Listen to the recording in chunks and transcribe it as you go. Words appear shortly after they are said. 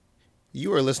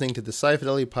You are listening to the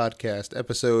Sci-Fidelity Podcast,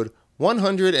 episode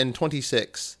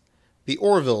 126, The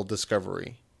Orville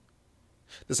Discovery.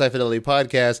 The Sci-Fidelity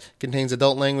Podcast contains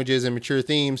adult languages and mature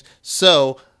themes,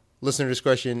 so listener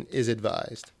discretion is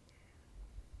advised.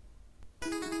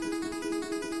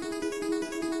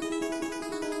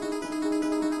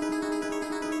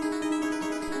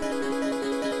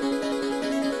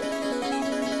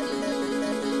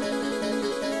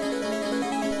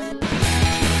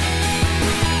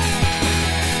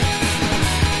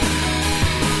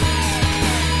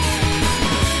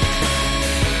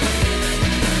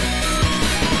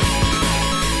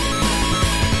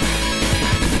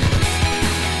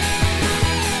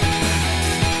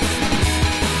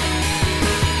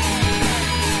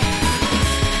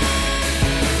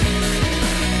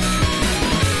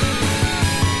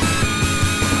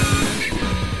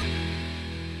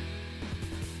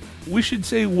 We should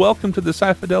say welcome to the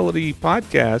Sci-Fidelity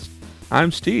Podcast.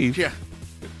 I'm Steve. Yeah.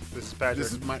 This is Patrick.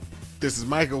 This is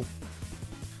Michael.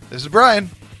 This is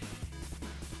Brian.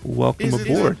 Welcome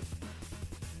aboard.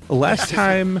 Last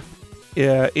time,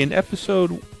 in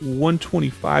episode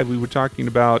 125, we were talking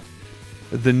about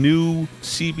the new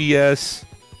CBS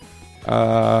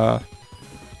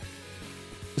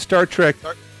Star Trek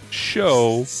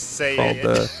show called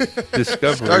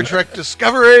Discovery. Star Trek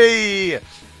Discovery.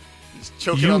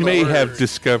 You may have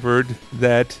discovered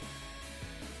that,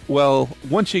 well,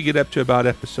 once you get up to about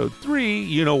episode 3,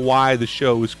 you know why the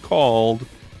show is called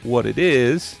what it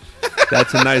is.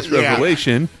 That's a nice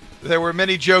revelation. There were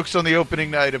many jokes on the opening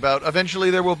night about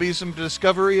eventually there will be some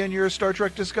discovery in your Star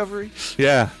Trek Discovery.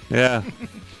 Yeah.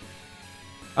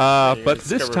 But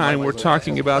this time we're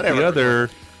talking about the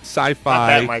other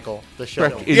sci-fi Michael, the show.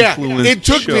 Trek Yeah, influenced it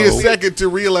took show. me a second to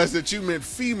realize that you meant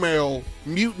female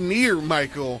mutineer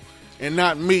Michael and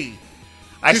not me.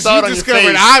 I saw it on your discovered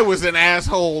face. I was an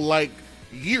asshole like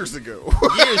years ago.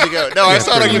 No, I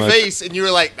saw it on pretty your much. face, and you were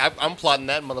like, I'm plotting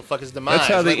that motherfucker's demise. That's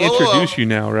how they Like, whoa, whoa, introduce whoa. you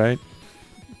now, right?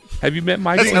 Have you met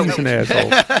Michael? He's an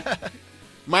asshole.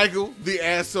 Michael, the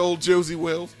asshole Josie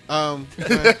Wells.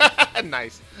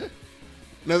 Nice.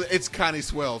 No, it's Connie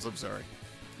Swells. I'm sorry.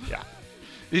 Yeah.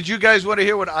 Did you guys want to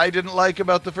hear what I didn't like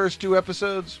about the first 2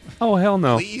 episodes? Oh, hell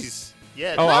no. Please.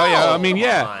 Yeah. Oh, no. yeah. I mean, Come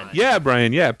yeah. on. Yeah,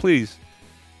 Brian. Yeah, please.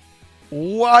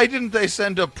 Why didn't they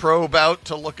send a probe out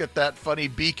to look at that funny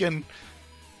beacon?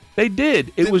 They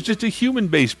did. It was just a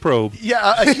human-based probe.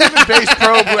 Yeah, a human-based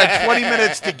probe who had 20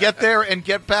 minutes to get there and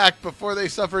get back before they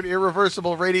suffered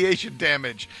irreversible radiation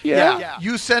damage. Yeah.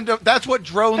 You send a, that's what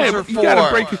drones Hey, are you for. got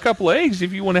to break a couple of eggs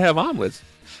if you want to have omelets.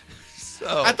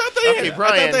 So, I thought they had. I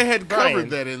Brian, thought they had Brian. covered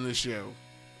that in the show.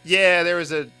 Yeah, there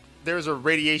was a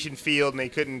radiation field, and they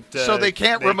couldn't. so they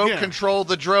can't remote control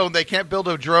the drone. They can't build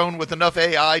a drone with enough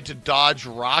AI to dodge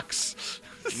rocks.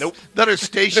 Nope. That are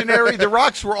stationary. The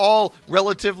rocks were all,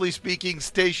 relatively speaking,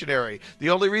 stationary. The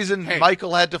only reason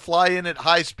Michael had to fly in at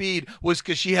high speed was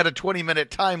because she had a 20-minute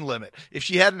time limit. If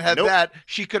she hadn't had that,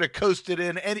 she could have coasted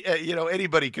in.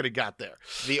 Anybody could have got there.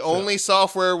 The only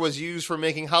software was used for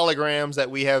making holograms that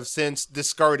we have since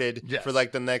discarded for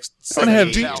like the next. They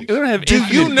don't have Do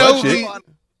infinite you know budget.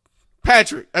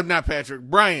 Patrick? I'm not Patrick.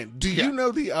 Brian, do you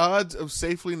know the odds of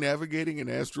safely navigating an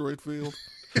asteroid field?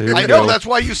 There I we know. go. That's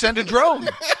why you send a drone.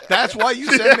 That's why you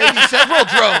send maybe several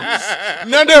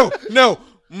drones. No.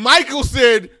 Michael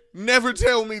said, "Never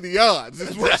tell me the odds."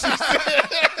 Is what she said.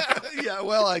 Yeah,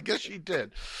 well, I guess she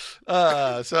did.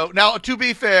 So now, to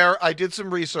be fair, I did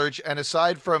some research, and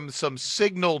aside from some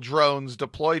signal drones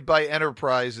deployed by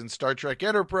Enterprise in Star Trek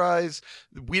Enterprise,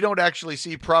 we don't actually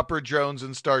see proper drones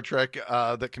in Star Trek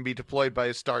that can be deployed by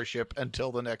a starship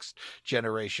until the next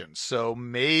generation. So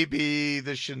maybe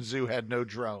the Shinzu had no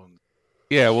drones.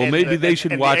 Yeah, well, maybe they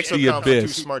should watch The Abyss.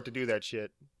 Too smart to do that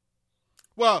shit.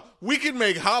 Well, we can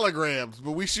make holograms,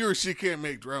 but we sure she can't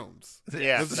make drones.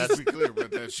 Yeah, Let's just be clear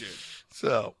about that shit.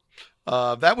 So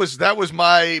that was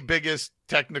my biggest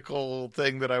technical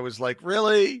thing that I was like,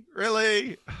 really?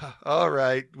 All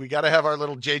right, we got to have our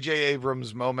little J.J.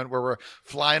 Abrams moment where we're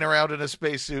flying around in a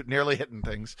spacesuit, nearly hitting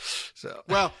things. So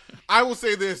Well, I will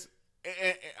say this.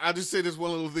 I'll just say this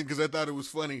one little thing because I thought it was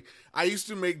funny. I used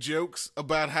to make jokes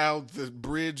about how the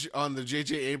bridge on the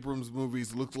J.J. Abrams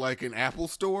movies looked like an Apple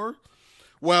store.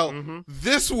 Well,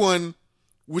 this one,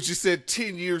 which is said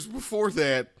 10 years before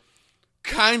that,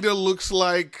 kind of looks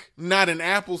like not an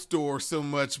Apple store so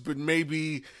much, but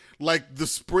maybe like the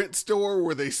Sprint store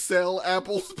where they sell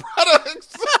Apple's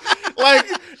products. like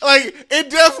it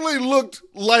definitely looked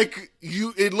like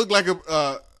it looked like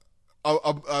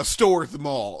a store at the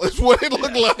mall. Is what it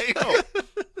looked like.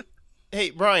 Hey,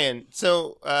 Brian.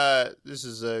 So this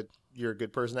is you're a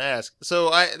good person to ask. So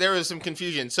there was some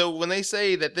confusion. So when they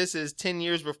say that this is 10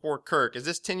 years before Kirk, is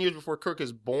this 10 years before Kirk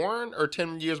is born or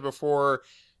 10 years before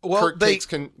Kirk takes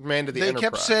command of the Enterprise? They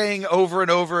kept saying over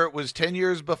and over it was 10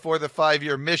 years before the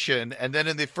 5-year mission, and then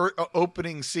in the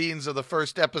opening scenes of the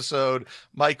first episode,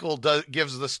 Michael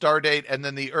gives the star date and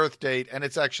then the Earth date, and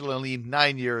it's actually only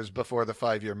 9 years before the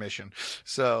 5-year mission.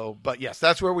 So, but yes,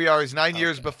 that's where we are. Is 9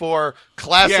 years before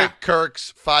classic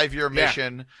Kirk's 5-year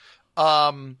mission.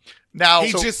 Now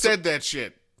he just said that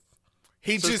shit.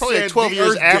 He so just probably said 12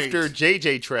 years after date.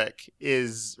 JJ Trek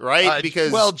is right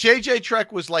because JJ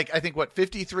Trek was like I think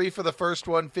 53 for the first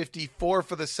one, 54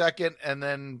 for the second, and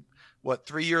then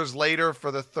 3 years later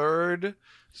for the third.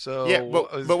 So yeah,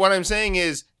 but what I'm saying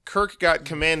is Kirk got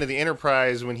command of the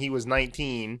Enterprise when he was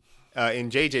 19 in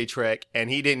JJ Trek,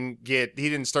 and he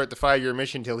didn't start the 5-year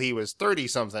mission till he was 30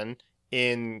 something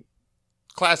in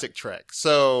classic Trek.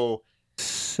 So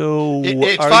it's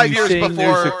are 5 you years saying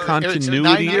before there's a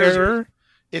continuity error?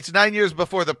 It's 9 years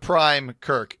before the Prime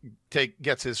Kirk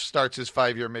starts his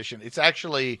 5-year mission. It's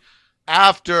actually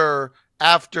after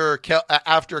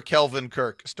Kelvin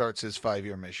Kirk starts his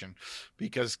 5-year mission,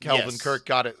 because Kelvin Kirk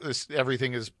got it.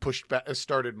 Everything is pushed back.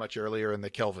 Started much earlier in the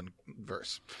Kelvin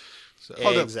verse. So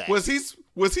exactly. Was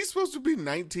he supposed to be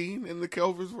 19 in the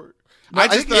Kelvin's verse? No, I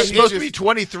think he's supposed to be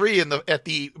 23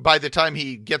 by the time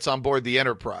he gets on board the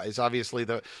Enterprise. Obviously,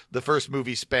 the first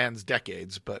movie spans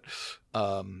decades, but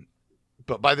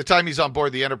by the time he's on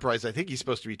board the Enterprise, I think he's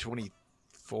supposed to be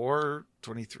 24,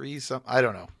 23, something. I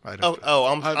don't know.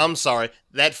 I'm sorry.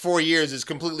 That 4 years is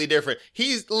completely different.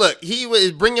 He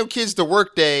was Bring Your Kids to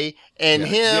Work Day, and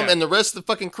and the rest of the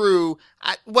fucking crew,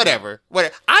 whatever.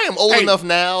 I am old enough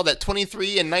now that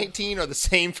 23 and 19 are the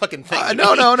same fucking thing.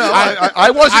 No. I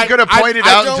wasn't going to point it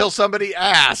out until somebody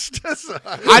asked.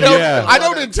 I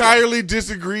don't entirely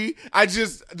disagree.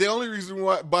 The only reason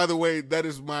why, by the way, that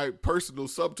is my personal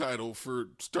subtitle for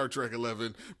Star Trek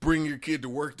 11, Bring Your Kid to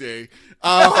Work Day.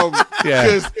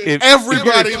 Because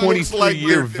everybody if you're a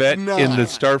 23-year vet in the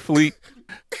Starfleet,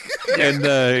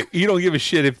 and you don't give a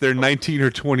shit if they're 19 or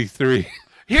 23.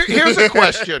 Here's a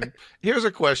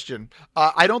question.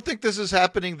 I don't think this is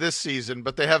happening this season,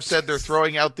 but they have said they're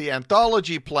throwing out the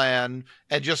anthology plan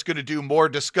and just going to do more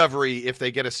Discovery if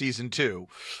they get a season 2.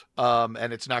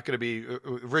 And it's not going to be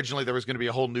originally there was going to be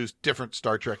a whole new different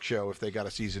Star Trek show if they got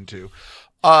a season 2.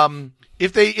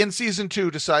 If they in season 2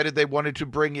 decided they wanted to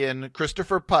bring in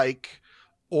Christopher Pike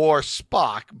or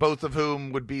Spock, both of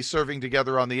whom would be serving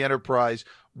together on the Enterprise,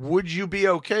 would you be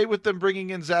okay with them bringing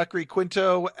in Zachary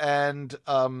Quinto and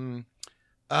the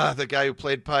guy who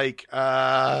played Pike?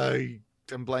 I'm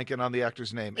blanking on the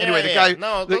actor's name. Anyway,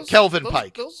 Kelvin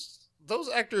Pike. Those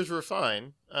actors were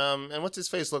fine. And what's his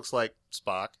face looks like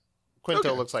Spock.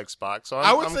 Quinto looks like Spock, so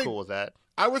I'm cool with that.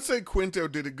 I would say Quinto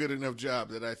did a good enough job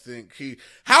that I think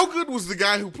how good was the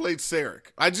guy who played Sarek?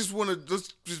 Let's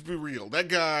just be real. That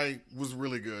guy was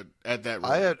really good at that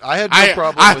role. I had no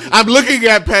problem with it. I'm looking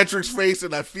at Patrick's face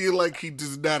and I feel like he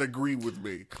does not agree with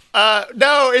me.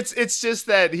 No, it's just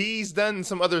that he's done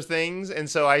some other things, and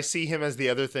so I see him as the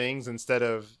other things instead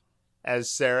of as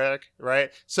Sarek,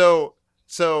 right? So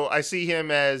I see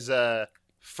him as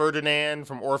Ferdinand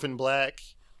from Orphan Black.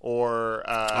 Or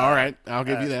all right, I'll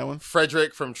give you that one.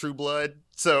 Frederick from True Blood.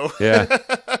 So yeah.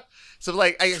 So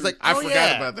I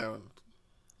forgot about that one.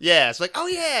 Yeah, it's like, oh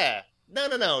yeah,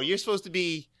 no, you're supposed to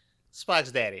be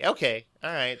Spock's daddy. Okay,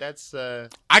 all right, that's.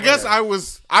 I guess I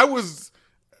was.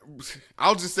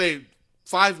 I'll just say,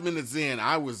 5 minutes in,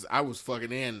 I was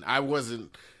fucking in. I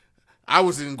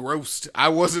was engrossed. I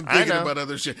wasn't thinking about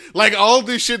other shit. Like all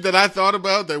this shit that I thought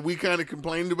about that we kind of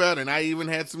complained about, and I even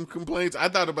had some complaints. I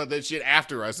thought about that shit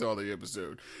after I saw the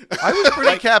episode. I was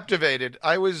pretty captivated.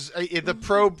 I was the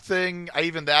probe thing.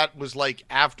 That was like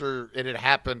after it had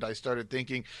happened. I started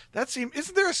thinking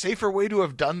isn't there a safer way to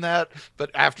have done that?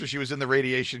 But after she was in the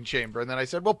radiation chamber, and then I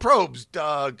said, well, probes,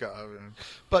 Doug.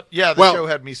 But yeah, the show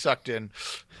had me sucked in.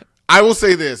 I will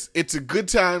say this: it's a good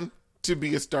time to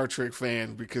be a Star Trek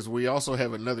fan because we also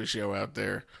have another show out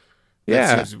there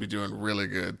that seems to be doing really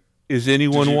good. Is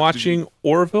anyone watching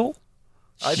Orville?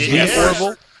 I've seen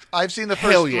Orville. I've seen the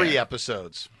first 3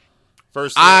 episodes.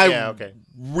 I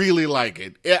really like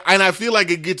it. And I feel like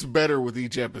it gets better with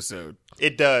each episode.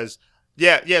 It does.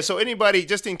 Yeah. So anybody,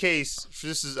 just in case,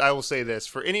 I will say this.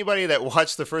 For anybody that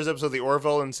watched the first episode of the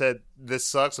Orville and said, this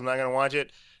sucks, I'm not going to watch it,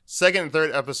 second and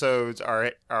third episodes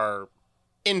are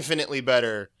infinitely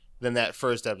better than that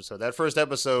first episode. That first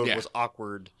episode was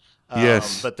awkward.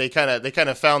 Yes. But they kind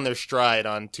of found their stride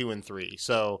on 2 and 3.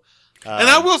 So And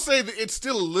I will say that it's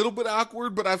still a little bit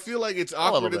awkward, but I feel like it's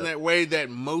awkward in that way that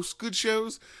most good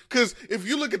shows. Because if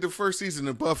you look at the first season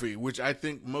of Buffy, which I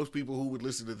think most people who would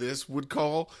listen to this would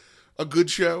call a good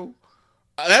show,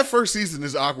 that first season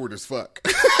is awkward as fuck.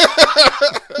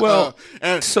 Well,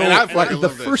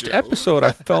 the first episode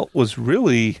I felt was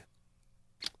really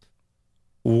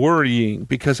worrying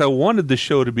because I wanted the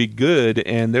show to be good,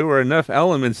 and there were enough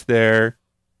elements there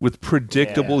with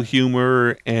predictable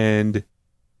humor and,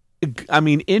 I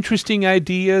mean, interesting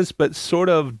ideas, but sort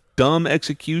of dumb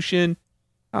execution.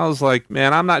 I was like,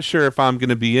 man, I'm not sure if I'm going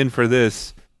to be in for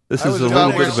this. This is a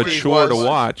little bit of a chore to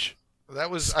watch.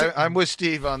 I'm with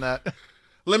Steve on that.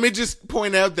 Let me just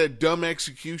point out that dumb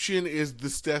execution is the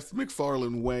Seth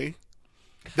MacFarlane way.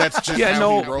 That's just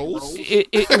how he rolls.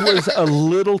 It was a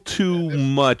little too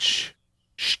much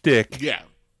shtick,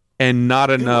 and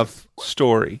not enough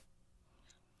story.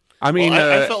 I mean,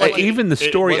 I felt like even the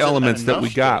story elements that we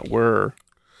got were.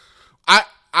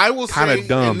 I will say, kind of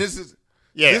dumb. And this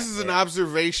is an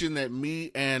observation that me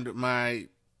and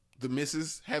the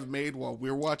missus have made while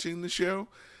we're watching the show.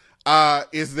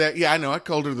 Is that I know I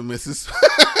called her the missus.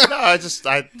 No,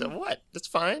 what? That's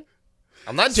fine.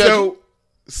 I'm not judging.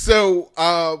 So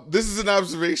this is an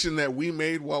observation that we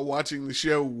made while watching the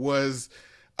show was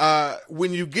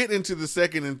when you get into the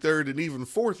second and third and even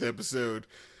fourth episode,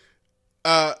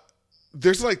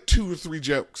 there's like 2 or 3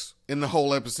 jokes in the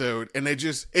whole episode, and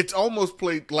it's almost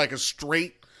played like a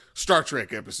straight Star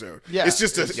Trek episode. Yeah, it's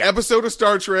just an episode of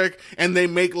Star Trek, and they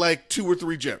make like 2 or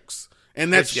 3 jokes.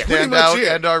 And that's pretty much it.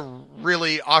 And are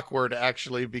really awkward,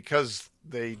 actually, because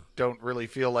they don't really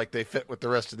feel like they fit with the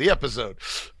rest of the episode.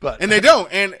 And they don't.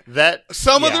 And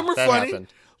some of them are funny. Happened.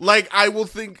 Like, I will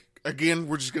think, again,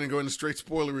 we're just going to go into straight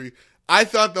spoilery. I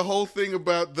thought the whole thing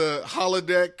about the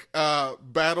holodeck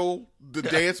battle, the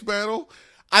dance battle,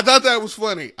 I thought that was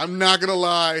funny. I'm not going to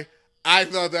lie. I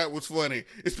thought that was funny.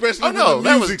 Especially when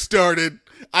the music started.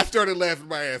 I started laughing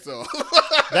my ass off.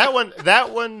 that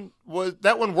one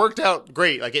worked out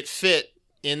great. Like, it fit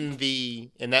in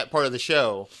that part of the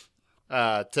show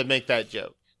to make that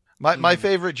joke. My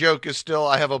favorite joke is still,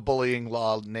 I have a bullying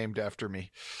law named after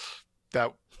me.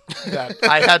 That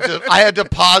I had to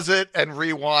pause it and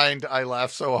rewind. I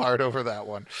laughed so hard over that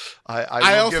one.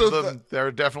 I will give them. There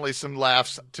are definitely some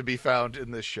laughs to be found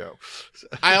in this show.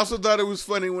 I also thought it was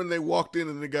funny when they walked in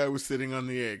and the guy was sitting on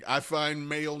the egg. I find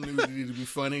male nudity to be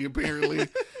funny. Apparently,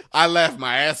 I laughed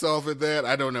my ass off at that.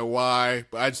 I don't know why,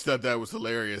 but I just thought that was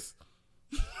hilarious.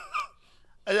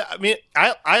 I mean,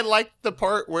 I liked the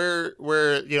part where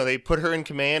they put her in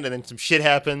command and then some shit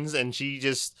happens and she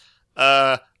just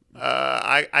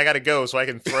I gotta go so I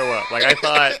can throw up. Like, I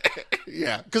thought,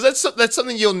 because that's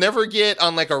something you'll never get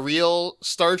on like a real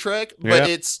Star Trek, but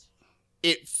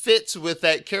it fits with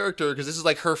that character because this is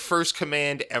like her first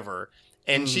command ever,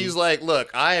 and she's like, "Look,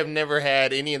 I have never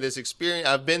had any of this experience.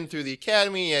 I've been through the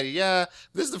academy, yada.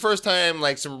 This is the first time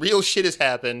like some real shit has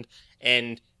happened,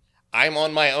 and I'm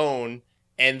on my own.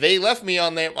 And they left me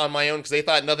on my own because they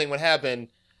thought nothing would happen."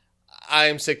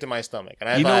 I'm sick to my stomach. And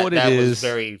I thought that was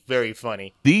very, very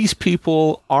funny. These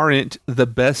people aren't the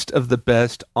best of the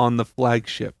best on the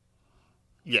flagship.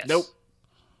 Yes. Nope.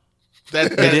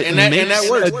 That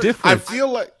works. A difference.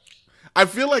 I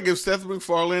feel like if Seth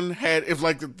MacFarlane if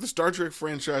like the Star Trek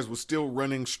franchise was still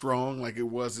running strong like it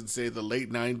was in, say, the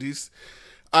late 90s,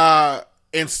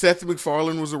 and Seth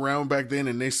MacFarlane was around back then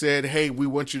and they said, hey, we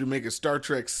want you to make a Star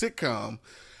Trek sitcom,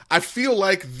 I feel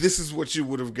like this is what you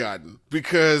would have gotten,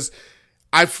 because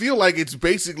I feel like it's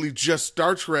basically just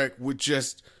Star Trek with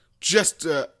just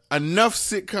enough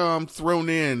sitcom thrown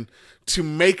in to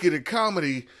make it a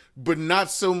comedy, but not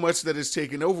so much that it's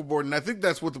taken overboard. And I think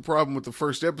that's what the problem with the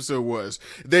first episode was.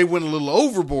 They went a little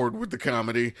overboard with the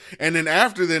comedy, and then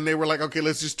after then they were like, okay,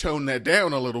 let's just tone that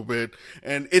down a little bit.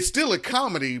 And it's still a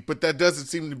comedy, but that doesn't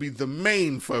seem to be the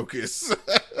main focus.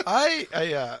 I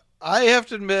have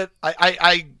to admit,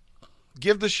 I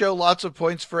give the show lots of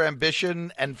points for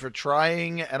ambition and for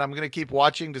trying, and I'm going to keep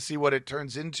watching to see what it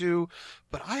turns into.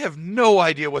 But I have no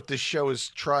idea what this show is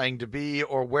trying to be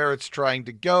or where it's trying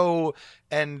to go.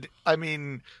 And I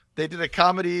mean, they did a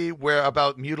comedy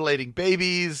about mutilating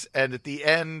babies, and at the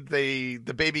end, the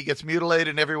baby gets mutilated,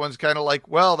 and everyone's kind of like,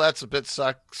 well, that's a bit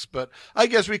sucks, but I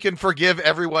guess we can forgive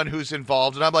everyone who's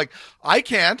involved. And I'm like, I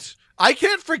can't. I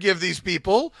can't forgive these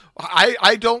people.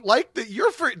 I don't like that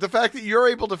the fact that you're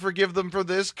able to forgive them for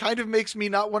this kind of makes me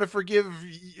not want to forgive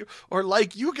you or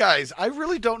like you guys. I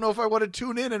really don't know if I want to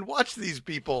tune in and watch these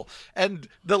people. And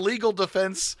the legal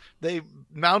defense they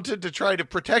mounted to try to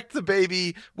protect the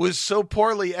baby was so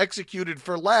poorly executed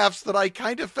for laughs that I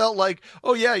kind of felt like,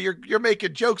 oh yeah, you're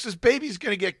making jokes. This baby's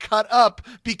going to get cut up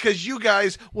because you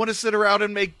guys want to sit around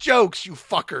and make jokes, you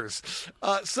fuckers.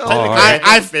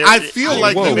 I feel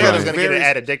like you you was had going a to get an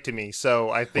very addictomy, so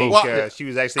I think she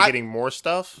was actually getting more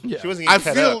stuff. Yeah. She wasn't getting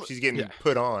cut up. She's getting Yeah.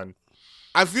 put on.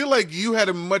 I feel like you had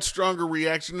a much stronger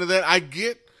reaction to that. I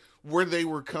get where they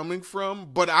were coming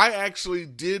from, but I actually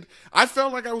did. I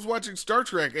felt like I was watching Star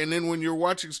Trek, and then when you're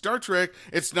watching Star Trek,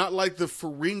 it's not like the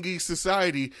Ferengi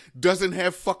society doesn't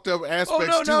have fucked up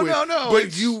aspects to it.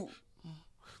 No.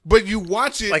 But you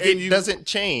watch it, Like, and it doesn't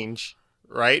change,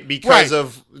 right? Because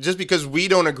of just because we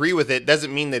don't agree with it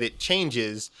doesn't mean that it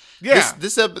changes. Yeah.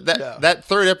 That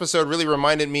third episode really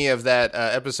reminded me of that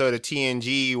episode of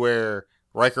TNG where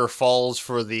Riker falls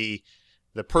for the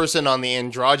person on the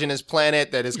androgynous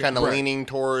planet that is kind of leaning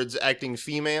towards acting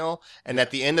female. And at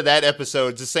the end of that episode,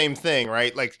 it's the same thing,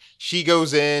 right? Like, she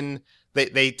goes in,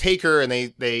 they take her and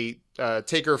they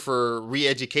take her for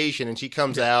re-education, and she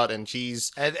comes out and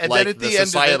she's and like then at the end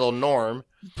societal norm.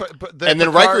 But And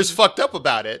then Riker's fucked up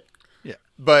about it. Yeah.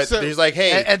 But he's like,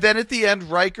 hey. And then at the end,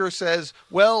 Riker says,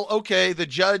 well, okay, the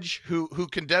judge who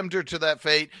condemned her to that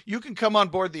fate, you can come on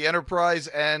board the Enterprise,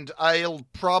 and I'll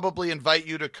probably invite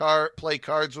you to play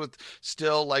cards with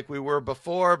still like we were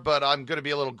before, but I'm going to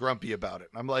be a little grumpy about it.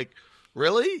 And I'm like,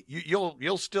 really?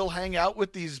 You'll still hang out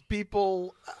with these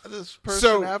people, this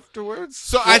person afterwards?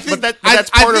 So I think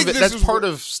that's part of it. this That's part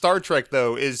of Star Trek,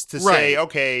 though, is to say,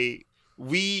 okay,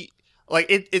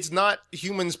 it's not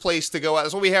humans' place to go out.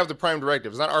 That's why we have the Prime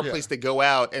Directive. It's not our place to go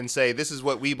out and say, this is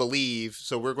what we believe,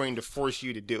 so we're going to force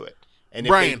you to do it. And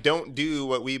if they don't do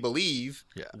what we believe,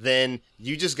 then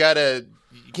you just gotta.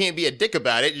 You can't be a dick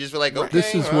about it. You just be like, okay,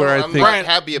 this is where I I'm think not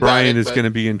happy about Brian it, is going to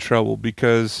be in trouble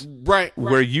because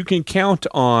where you can count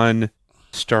on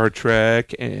Star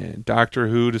Trek and Doctor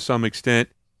Who to some extent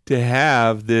to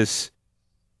have this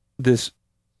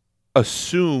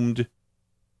assumed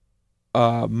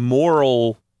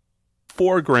moral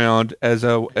foreground as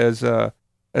a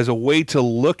way to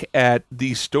look at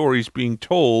these stories being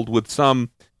told with some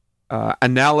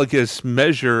analogous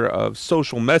measure of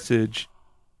social message.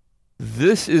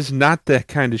 This is not that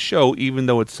kind of show, even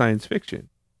though it's science fiction.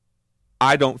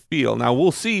 I don't feel. Now,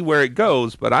 we'll see where it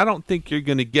goes, but I don't think you're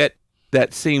going to get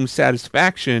that same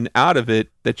satisfaction out of it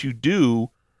that you do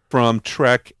from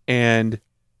Trek and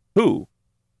Who.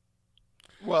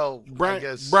 Well, Brian,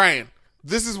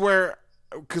 this is where,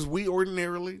 because we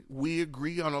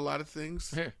agree on a lot of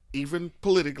things, even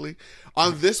politically.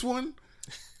 On this one,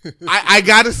 I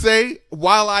gotta say,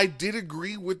 while I did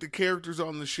agree with the characters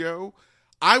on the show,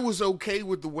 I was okay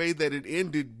with the way that it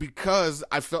ended because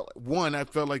I felt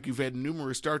like you've had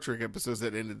numerous Star Trek episodes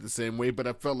that ended the same way, but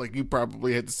I felt like you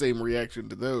probably had the same reaction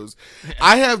to those.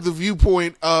 I have the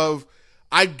viewpoint of,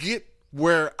 I get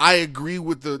where I agree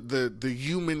with the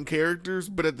human characters,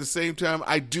 but at the same time,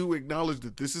 I do acknowledge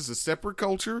that this is a separate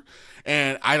culture,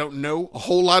 and I don't know a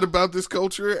whole lot about this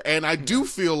culture, and I do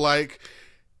feel like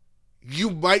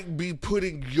you might be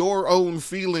putting your own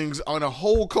feelings on a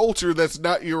whole culture that's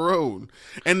not your own.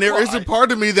 And there is a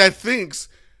part of me that thinks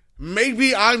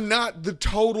maybe I'm not the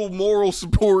total moral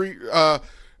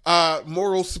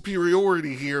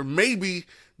superiority here. Maybe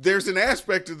there's an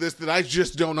aspect of this that I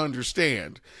just don't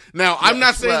understand. Now, I'm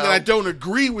not saying that I don't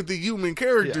agree with the human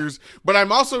characters, but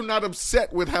I'm also not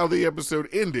upset with how the episode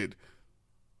ended.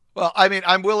 Well, I mean,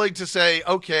 I'm willing to say,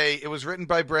 okay, it was written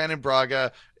by Brandon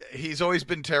Braga. He's always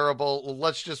been terrible. Well,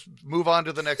 let's just move on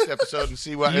to the next episode and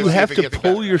see what you have to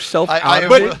pull yourself out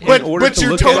of it. But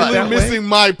you're totally missing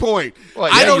my point. Well,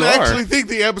 I don't actually think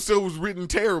the episode was written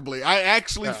terribly. I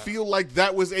actually feel like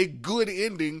that was a good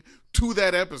ending to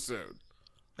that episode.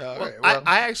 I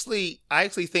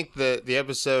actually think the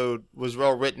episode was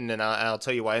well written, and I'll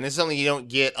tell you why. And it's something you don't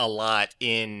get a lot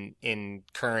in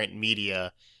current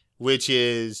media, which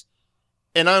is,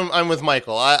 and I'm with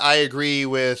Michael. I agree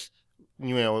with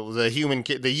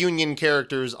the union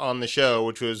characters on the show,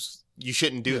 which was, you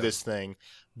shouldn't do this thing.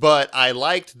 But I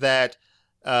liked that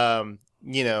the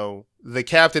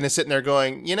captain is sitting there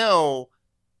going,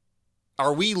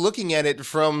 are we looking at it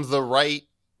from the right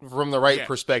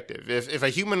perspective? If a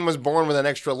human was born with an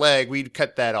extra leg, we'd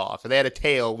cut that off. If they had a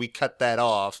tail, we cut that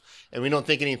off, and we don't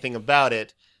think anything about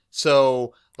it.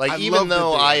 So, like, even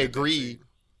though I agree,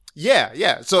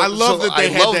 So I love that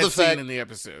they had that scene in the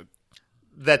episode.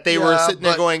 that they were sitting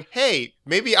there going, hey,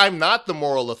 maybe I'm not the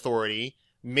moral authority.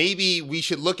 Maybe we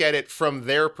should look at it from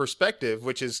their perspective,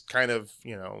 which is kind of,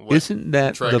 what isn't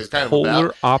that the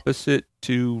polar opposite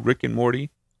to Rick and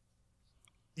Morty?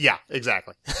 Yeah,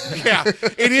 exactly. Yeah,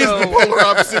 it is the polar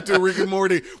opposite to Rick and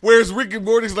Morty. Whereas Rick and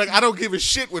Morty's like, I don't give a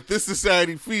shit what this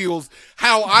society feels.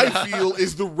 How I feel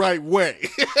is the right way.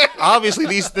 Obviously,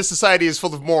 this society is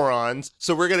full of morons,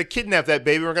 so we're going to kidnap that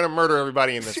baby. We're going to murder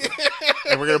everybody in this room.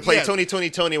 And we're going to play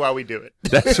Tony while we do it.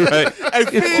 That's right.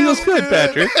 It feels good,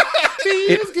 Patrick.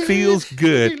 It feels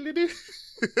good.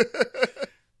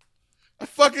 I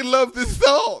fucking love this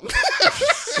song.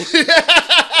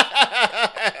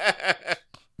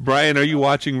 Brian, are you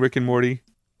watching Rick and Morty?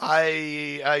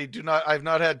 I do not. I've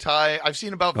not had time. I've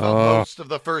seen about most of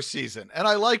the first season, and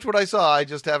I liked what I saw. I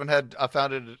just haven't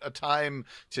found it a time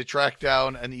to track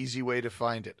down an easy way to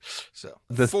find it. So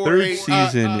the third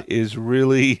season is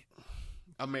really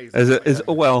amazing.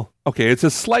 It's a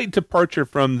slight departure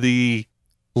from the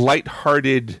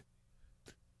lighthearted.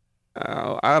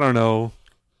 I don't know.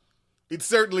 It's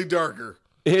certainly darker.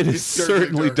 It's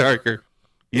certainly darker.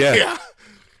 Yeah.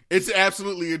 It's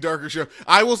absolutely a darker show.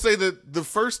 I will say that the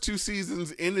first 2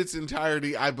 seasons in its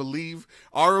entirety, I believe,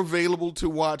 are available to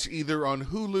watch either on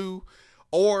Hulu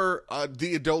or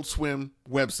the Adult Swim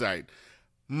website.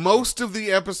 Most of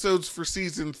the episodes for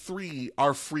season 3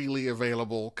 are freely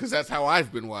available because that's how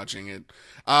I've been watching it.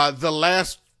 The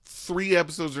last 3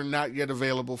 episodes are not yet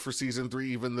available for season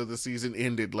 3, even though the season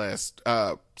ended last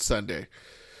Sunday.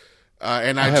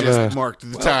 And I just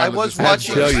marked the time. I was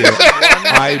watching.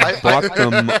 I bought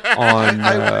them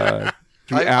on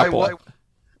through Apple.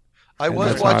 I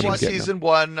was watching season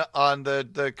 1 on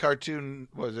the cartoon.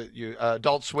 Was it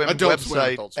Adult Swim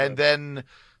website? And then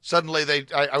suddenly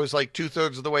I was like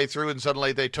 2/3 of the way through, and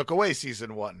suddenly they took away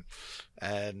season 1.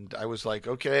 And I was like,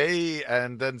 okay.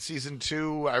 And then season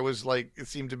 2, I was like, it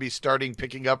seemed to be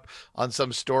picking up on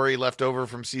some story left over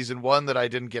from season 1 that I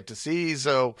didn't get to see.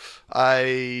 So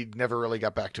I never really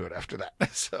got back to it after that.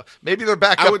 So maybe they're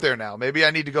back up there now. Maybe I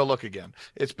need to go look again.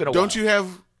 It's been a while. Don't you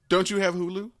have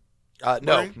Hulu?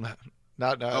 No. Right?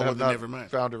 I have not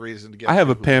found a reason to get. I have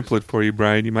a pamphlet for you,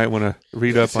 Brian. You might want to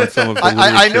read up on some of the literature.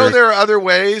 I know there are other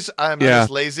ways. I'm just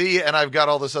lazy, and I've got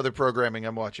all this other programming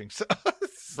I'm watching. So.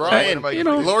 Brian,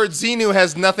 Lord Xenu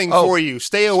has nothing for you.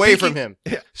 Stay away from him.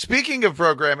 Yeah. Speaking of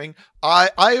programming, I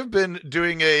have been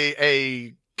doing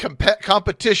a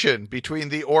competition between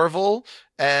the Orville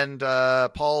and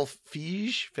Paul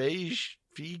Feig's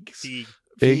TV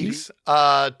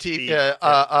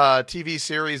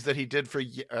series that he did for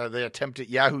the attempt at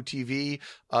Yahoo TV.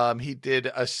 He did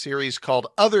a series called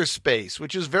Other Space,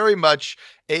 which is very much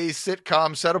a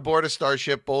sitcom set aboard a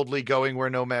starship, boldly going where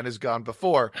no man has gone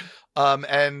before.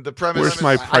 And the premise. Where's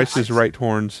my Price is Right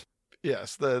horns?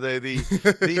 Yes,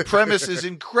 the premise is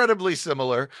incredibly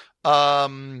similar.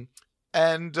 And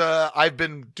I've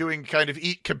been doing kind of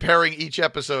comparing each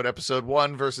episode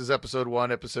 1 versus episode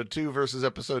 1, episode 2 versus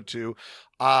episode 2.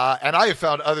 And I have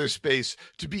found Other Space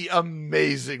to be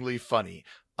amazingly funny.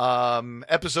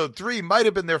 Episode 3 might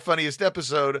have been their funniest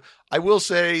episode. I will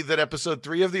say that episode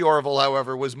 3 of The Orville,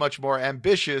 however, was much more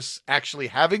ambitious, actually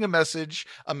having a message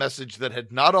that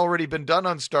had not already been done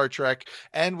on Star Trek,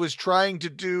 and was trying to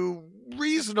do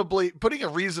putting a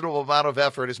reasonable amount of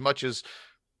effort, as much as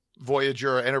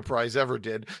Voyager or Enterprise ever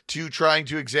did, to trying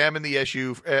to examine the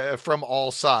issue from all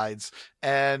sides.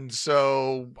 And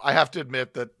so I have to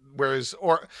admit that whereas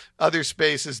Other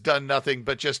Space has done nothing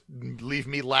but just leave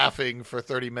me laughing for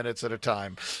 30 minutes at a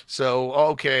time. So,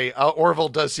 okay, Orville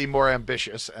does seem more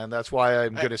ambitious, and that's why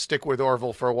I'm going to stick with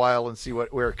Orville for a while and see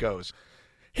where it goes.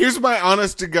 Here's my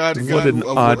honest to God view what an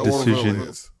of odd what decision. Orville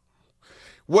is.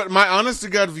 What my honest to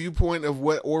God viewpoint of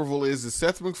what Orville is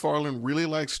Seth MacFarlane really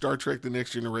likes Star Trek The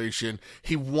Next Generation.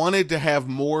 He wanted to have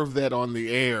more of that on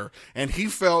the air, and he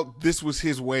felt this was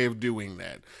his way of doing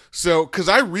that. So, because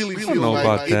I really feel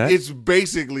like it's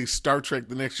basically Star Trek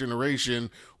The Next Generation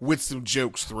with some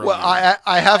jokes thrown in. Well,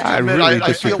 I have to admit, really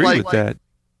I feel disagree with that.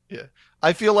 Yeah.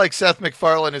 I feel like Seth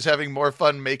MacFarlane is having more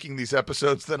fun making these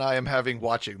episodes than I am having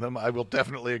watching them. I will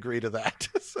definitely agree to that.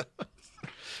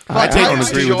 I don't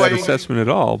agree with that assessment at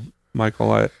all,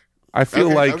 Michael. I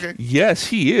feel yes,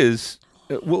 he is.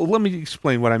 Well, let me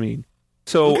explain what I mean.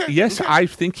 So, I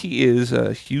think he is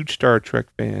a huge Star Trek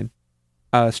fan.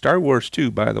 Star Wars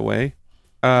too, by the way.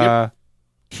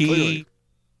 He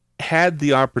had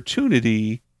the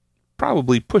opportunity,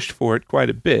 probably pushed for it quite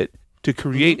a bit, to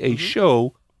create a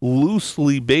show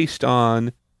loosely based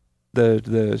on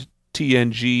the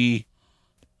TNG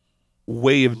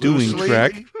way of doing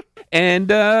Trek. And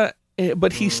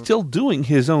but he's still doing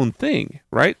his own thing,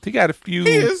 right? They got a few.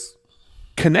 He is.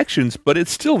 connections, but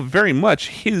it's still very much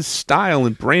his style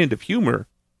and brand of humor.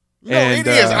 No, it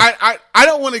is. I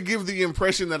don't want to give the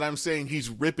impression that I'm saying he's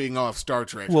ripping off Star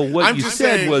Trek. Well, what I'm you just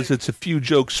said saying, was it's a few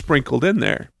jokes sprinkled in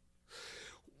there.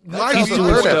 That's how the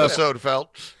third episode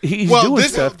felt. He's doing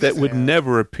stuff that would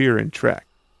never appear in Trek.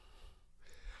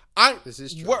 This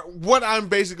is true. What I'm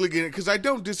basically getting, because I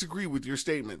don't disagree with your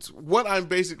statements. What I'm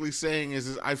basically saying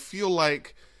is I feel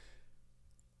like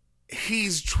he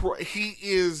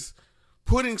is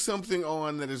putting something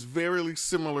on that is very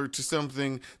similar to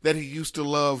something that he used to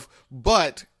love,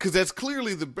 but because that's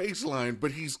clearly the baseline,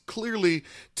 but he's clearly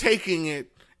taking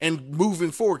it and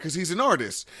moving forward because he's an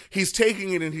artist. He's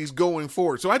taking it and he's going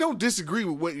forward. So I don't disagree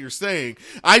with what you're saying.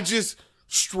 I just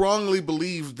strongly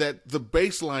believe that the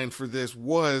baseline for this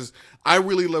was, I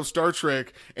really love Star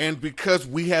Trek, and because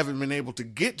we haven't been able to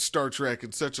get Star Trek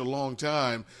in such a long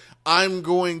time, I'm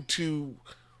going to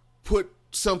put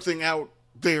something out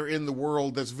there in the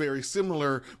world that's very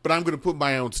similar, but I'm going to put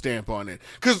my own stamp on it.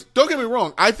 Because, don't get me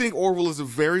wrong, I think Orville is a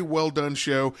very well done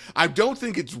show. I don't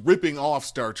think it's ripping off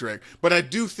Star Trek, very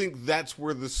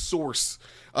the source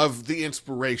of the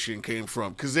inspiration came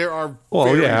from. Because there are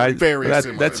very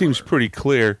similar. That seems pretty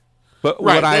clear. But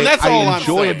right, what I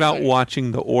enjoy saying. about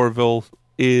watching the Orville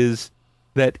is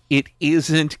that it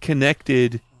isn't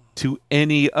connected to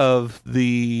any of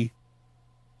the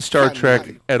Star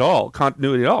Trek at all,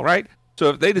 continuity at all, right? So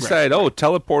if they decide,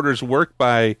 teleporters work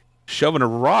by shoving a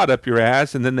rod up your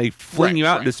ass and then they fling you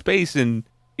out into space and,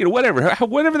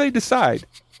 whatever they decide.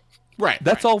 Right.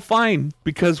 That's all fine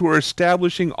because we're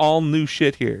establishing all new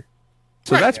shit here.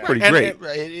 So that's pretty great.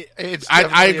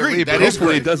 I agree. That is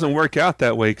hopefully it doesn't work out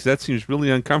that way because that seems really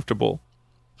uncomfortable.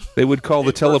 They would call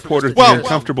the teleporters the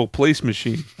uncomfortable place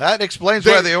machine. That explains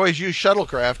why they always use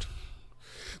shuttlecraft.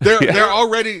 They're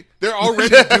already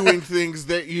doing things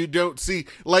that you don't see,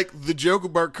 like the joke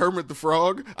about Kermit the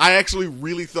Frog. I actually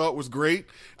really thought was great.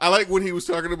 I like when he was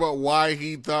talking about why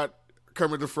he thought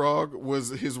Kermit the Frog was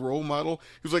his role model.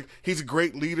 He was like, he's a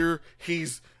great leader.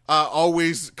 He's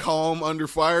always calm under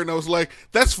fire. And I was like,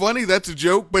 that's funny. That's a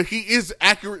joke, but he is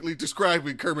accurately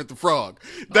describing Kermit the Frog.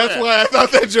 That's why I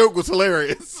thought that joke was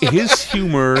hilarious. His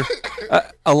humor,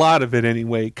 a lot of it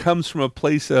anyway, comes from a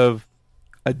place of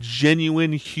a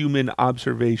genuine human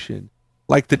observation.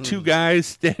 Like the two guys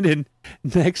standing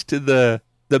next to the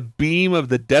beam of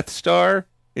the Death Star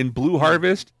in Blue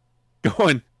Harvest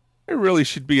going, there really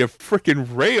should be a freaking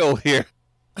rail here.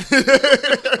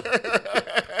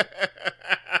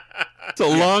 It's a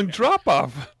long drop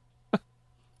off.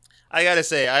 I gotta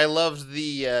say, I loved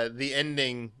the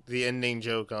ending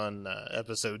joke on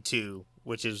episode 2,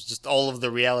 which is just all of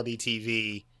the reality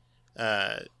TV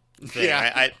thing.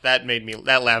 Yeah.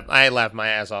 I laughed my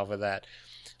ass off with that.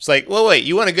 It's like, well, wait,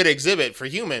 you want a good exhibit for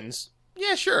humans?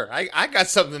 Yeah, sure. I got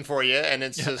something for you, and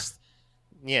it's just,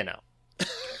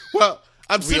 Well,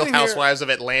 I'm Real Housewives of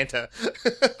Atlanta.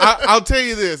 I'll tell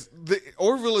you this: the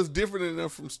Orville is different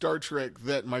enough from Star Trek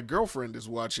that my girlfriend is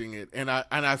watching it, and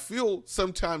I feel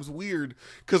sometimes weird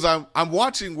because I'm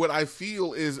watching what I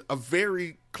feel is a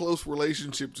very close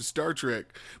relationship to Star Trek,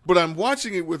 but I'm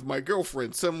watching it with my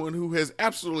girlfriend, someone who has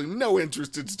absolutely no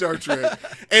interest in Star Trek,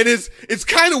 and it's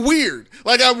kind of weird.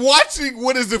 Like I'm watching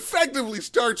what is effectively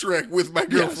Star Trek with my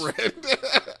girlfriend. Yes.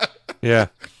 Yeah.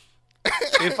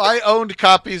 If I owned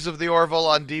copies of the Orville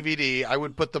on DVD, I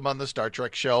would put them on the Star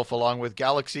Trek shelf along with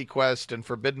Galaxy Quest and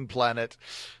Forbidden Planet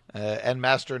and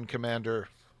Master and Commander.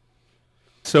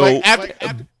 So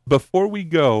before we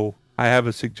go, I have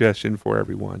a suggestion for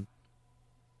everyone.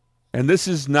 And this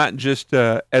is not just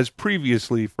as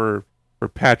previously for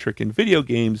Patrick in video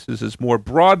games. This is more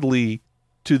broadly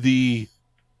to the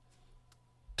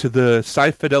Sci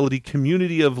Fidelity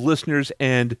community of listeners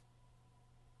and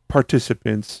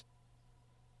participants.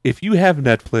 If you have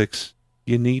Netflix,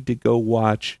 you need to go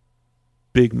watch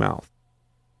Big Mouth,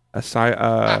 a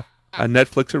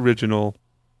Netflix original.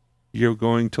 You're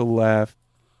going to laugh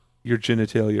your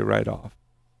genitalia right off.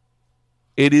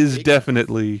 It is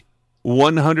definitely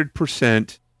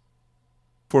 100%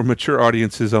 for mature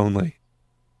audiences only.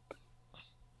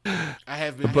 I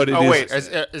have been. But is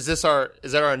that our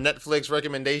Netflix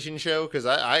recommendation show? Because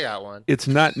I got one. It's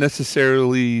not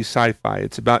necessarily sci-fi.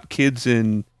 It's about kids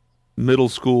in middle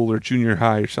school or junior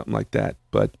high or something like that.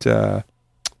 But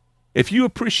if you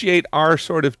appreciate our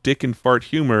sort of dick and fart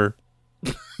humor,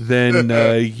 then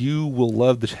you will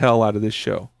love the hell out of this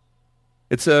show.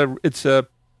 It's the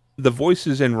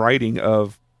voices and writing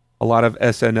of a lot of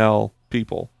SNL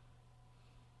people.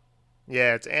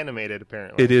 Yeah, it's animated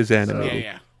apparently. It is animated. So,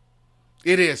 yeah.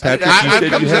 It is. Patrick, you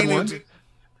said you had one?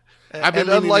 And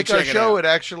unlike our show, it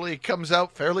actually comes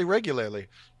out fairly regularly.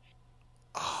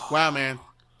 Wow, man.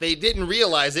 They didn't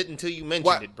realize it until you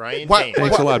mentioned it, Brian. Why,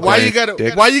 Thanks a lot, why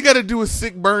Brian. why you gotta do a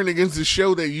sick burn against the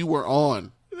show that you were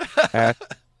on? I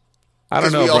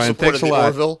don't know, we all Brian. supported Thanks a the lot.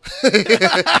 Orville.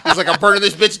 He's like, I'm burning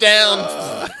this bitch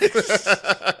down.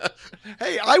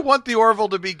 Hey, I want the Orville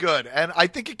to be good, and I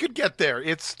think it could get there.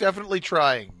 It's definitely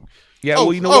trying. Yeah, Oh,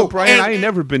 well, you know oh, what, Brian? and- I ain't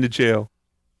never been to jail.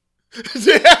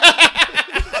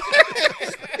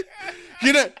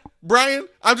 You know, Brian,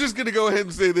 I'm just gonna go ahead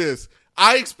and say this.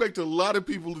 I expect a lot of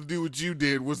people to do what you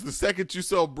did. Was the second you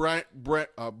saw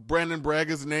Brandon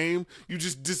Braga's name, you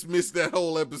just dismissed that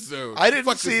whole episode. I didn't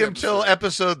Fuck see this him till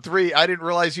episode 3. I didn't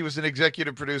realize he was an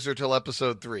executive producer till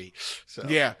episode 3. So,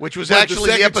 Yeah, which was but the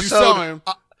actually the second you saw episode. him-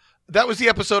 That was the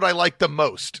episode I liked the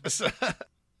most.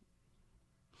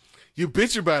 You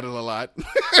bitch about it a lot.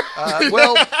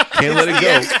 Well, Can't let it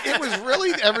go. it was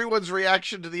really everyone's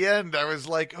reaction to the end. I was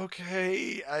like,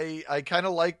 okay, I kind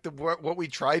of like what we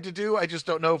tried to do. I just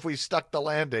don't know if we stuck the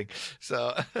landing.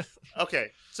 So,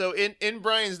 Okay, so in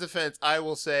Brian's defense, I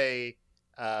will say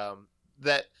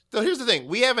that. So here's the thing: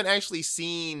 we haven't actually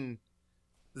seen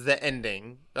the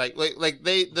ending. Like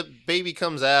the baby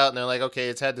comes out and they're like, okay,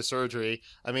 it's had the surgery.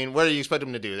 I mean, what do you expect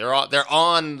them to do? They're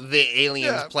on the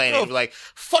aliens planet. You're like,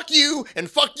 fuck you and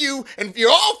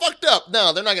you're all fucked up.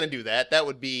 No, they're not gonna do that. That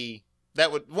would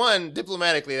one,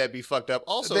 diplomatically that'd be fucked up.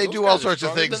 Also, they those do guys all are sorts of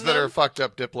stronger things than that them. are fucked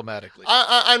up diplomatically.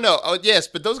 I know. Oh, yes,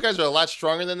 but those guys are a lot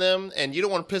stronger than them, and you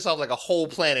don't want to piss off like a whole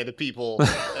planet of people.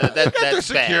 Their That's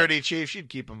security chief, she'd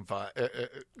keep him fine. bad.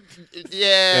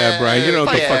 Yeah, Brian, you know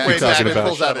what the fuck you're talking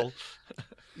about.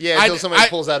 Until somebody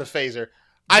pulls out a phaser.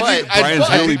 Brian's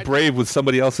really brave with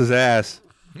somebody else's ass.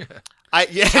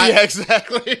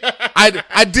 Exactly.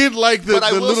 I did like the But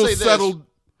I will little say this. subtle.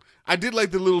 I did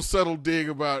like the little subtle dig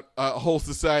about a whole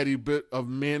society bit of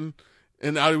men,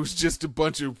 and it was just a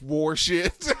bunch of war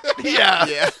shit.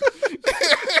 Yeah.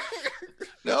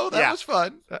 No, that was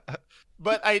fun.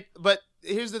 But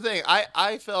here's the thing.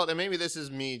 I felt, and maybe this is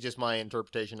just my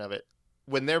interpretation of it.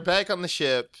 When they're back on the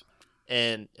ship,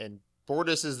 and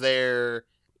Bortus is there,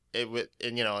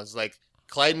 it's like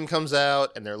Clyden comes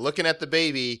out, and they're looking at the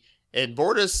baby. And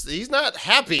Bortus, he's not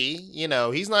happy,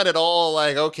 he's not at all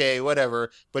like, okay,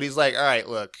 whatever. But he's like, all right,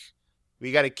 look,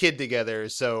 we got a kid together,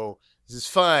 so this is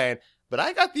fine. But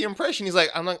I got the impression he's like,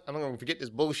 I'm not going to forget this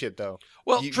bullshit, though.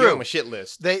 Well, You're true. on my shit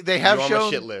list. They have You're on shown my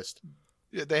shit list.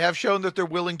 They have shown that they're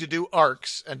willing to do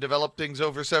arcs and develop things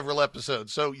over several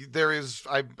episodes. So there is.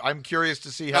 I'm curious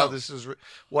to see how this is.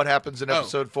 What happens in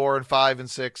episode 4 and 5 and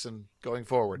 6 and going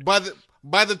forward.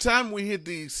 By the time we hit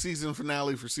the season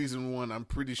finale for season 1, I'm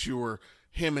pretty sure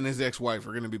him and his ex-wife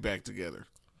are going to be back together.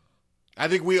 I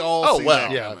think we all see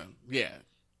that coming. Yeah.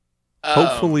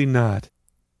 Hopefully not.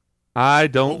 I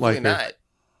don't like not. it.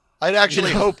 I'd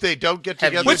actually hope they don't get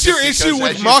together. What's your just issue because,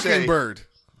 with as you Mockingbird?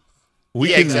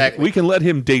 Exactly. We can let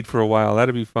him date for a while.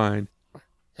 That'll be fine.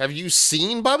 Have you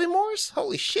seen Bobby Morse?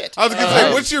 Holy shit. I was going to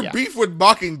say, what's your beef with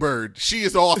Mockingbird? She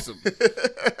is awesome.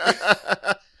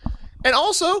 And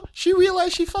also, she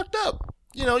realized she fucked up.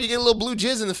 You get a little blue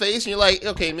jizz in the face, and you're like,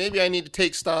 okay, maybe I need to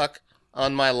take stock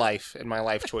on my life and my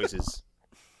life choices.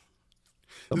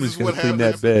 Somebody's This is going what to clean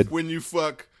happens that bed. when you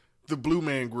fuck the Blue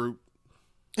Man Group.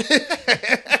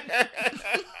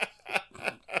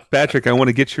 Patrick, I want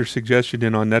to get your suggestion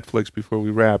in on Netflix before we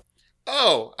wrap.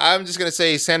 Oh, I'm just going to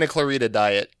say Santa Clarita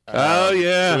Diet. Oh,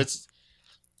 yeah. So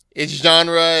it's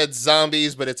genre, it's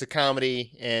zombies, but it's a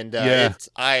comedy, and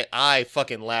I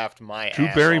fucking laughed my ass Drew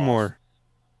off. Barrymore.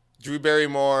 Drew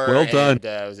Barrymore. Well done.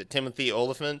 And, was it Timothy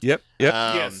Olyphant? Yep.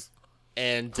 Yes.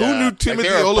 And Who knew Timothy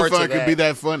there are parts Olyphant of could be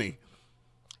that funny?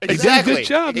 Exactly. Good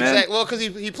job, man. Exactly. Well, because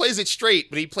he plays it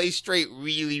straight, but he plays straight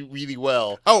really, really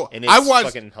well. Oh, and it's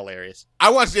fucking hilarious.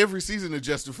 I watched every season of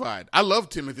Justified. I love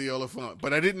Timothy Olyphant,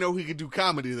 but I didn't know he could do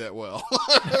comedy that well.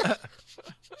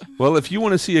 Well, if you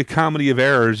want to see a comedy of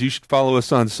errors, you should follow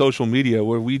us on social media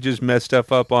where we just mess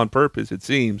stuff up on purpose, it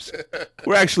seems.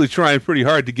 We're actually trying pretty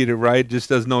hard to get it right. It just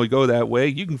doesn't always go that way.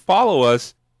 You can follow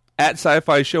us at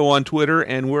Sci-Fi Show on Twitter,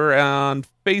 and we're on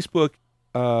Facebook,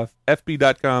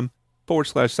 fb.com/Sci-Fi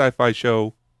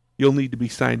Show. You'll need to be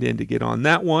signed in to get on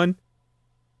that one.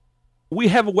 We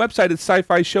have a website at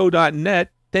sci-fi-show.net.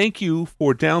 Thank you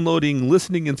for downloading,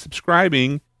 listening, and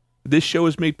subscribing. This show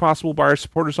is made possible by our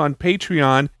supporters on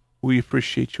Patreon. We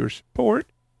appreciate your support.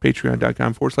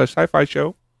 Patreon.com/Sci-Fi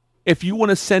Show. If you want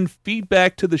to send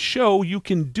feedback to the show, you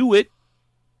can do it.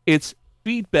 It's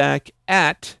feedback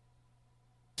at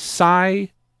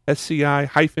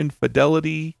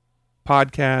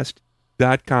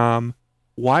sci-fidelitypodcast.com.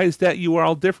 Why is that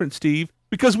URL different, Steve?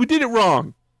 Because we did it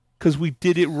wrong.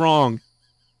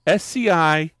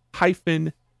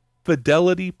 SCI-fidelitypodcast.com.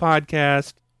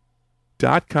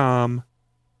 fidelitypodcast.com.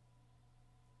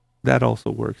 That also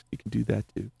works. You can do that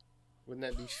too. Wouldn't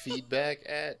that be feedback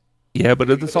at? Yeah, but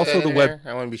it's also the web.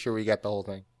 I want to be sure we got the whole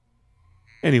thing.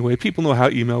 Anyway, people know how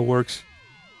email works.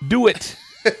 Do it.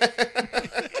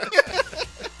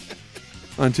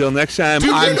 Until next time, Dude,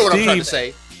 I'm you know what I'm trying to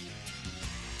Steve.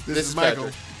 say. This is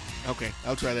Michael. Okay,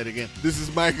 I'll try that again. This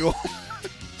is Michael.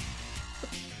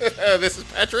 This is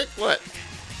Patrick. What?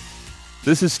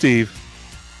 This is Steve.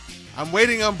 I'm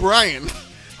waiting on Brian,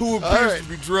 who appears to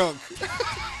be drunk.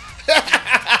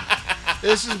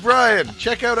 This is Brian.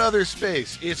 Check out Other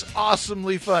Space. It's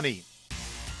awesomely funny.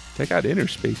 Check out Inner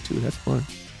Space too. That's fun.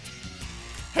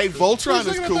 Hey, Voltron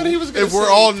is cool. If If we're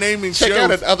all naming check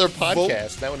shows, out another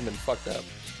podcast, that would have been fucked up.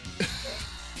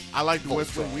 I like the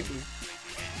West Wing Weekly.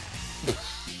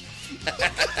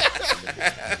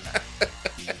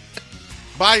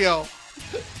 Bye, y'all.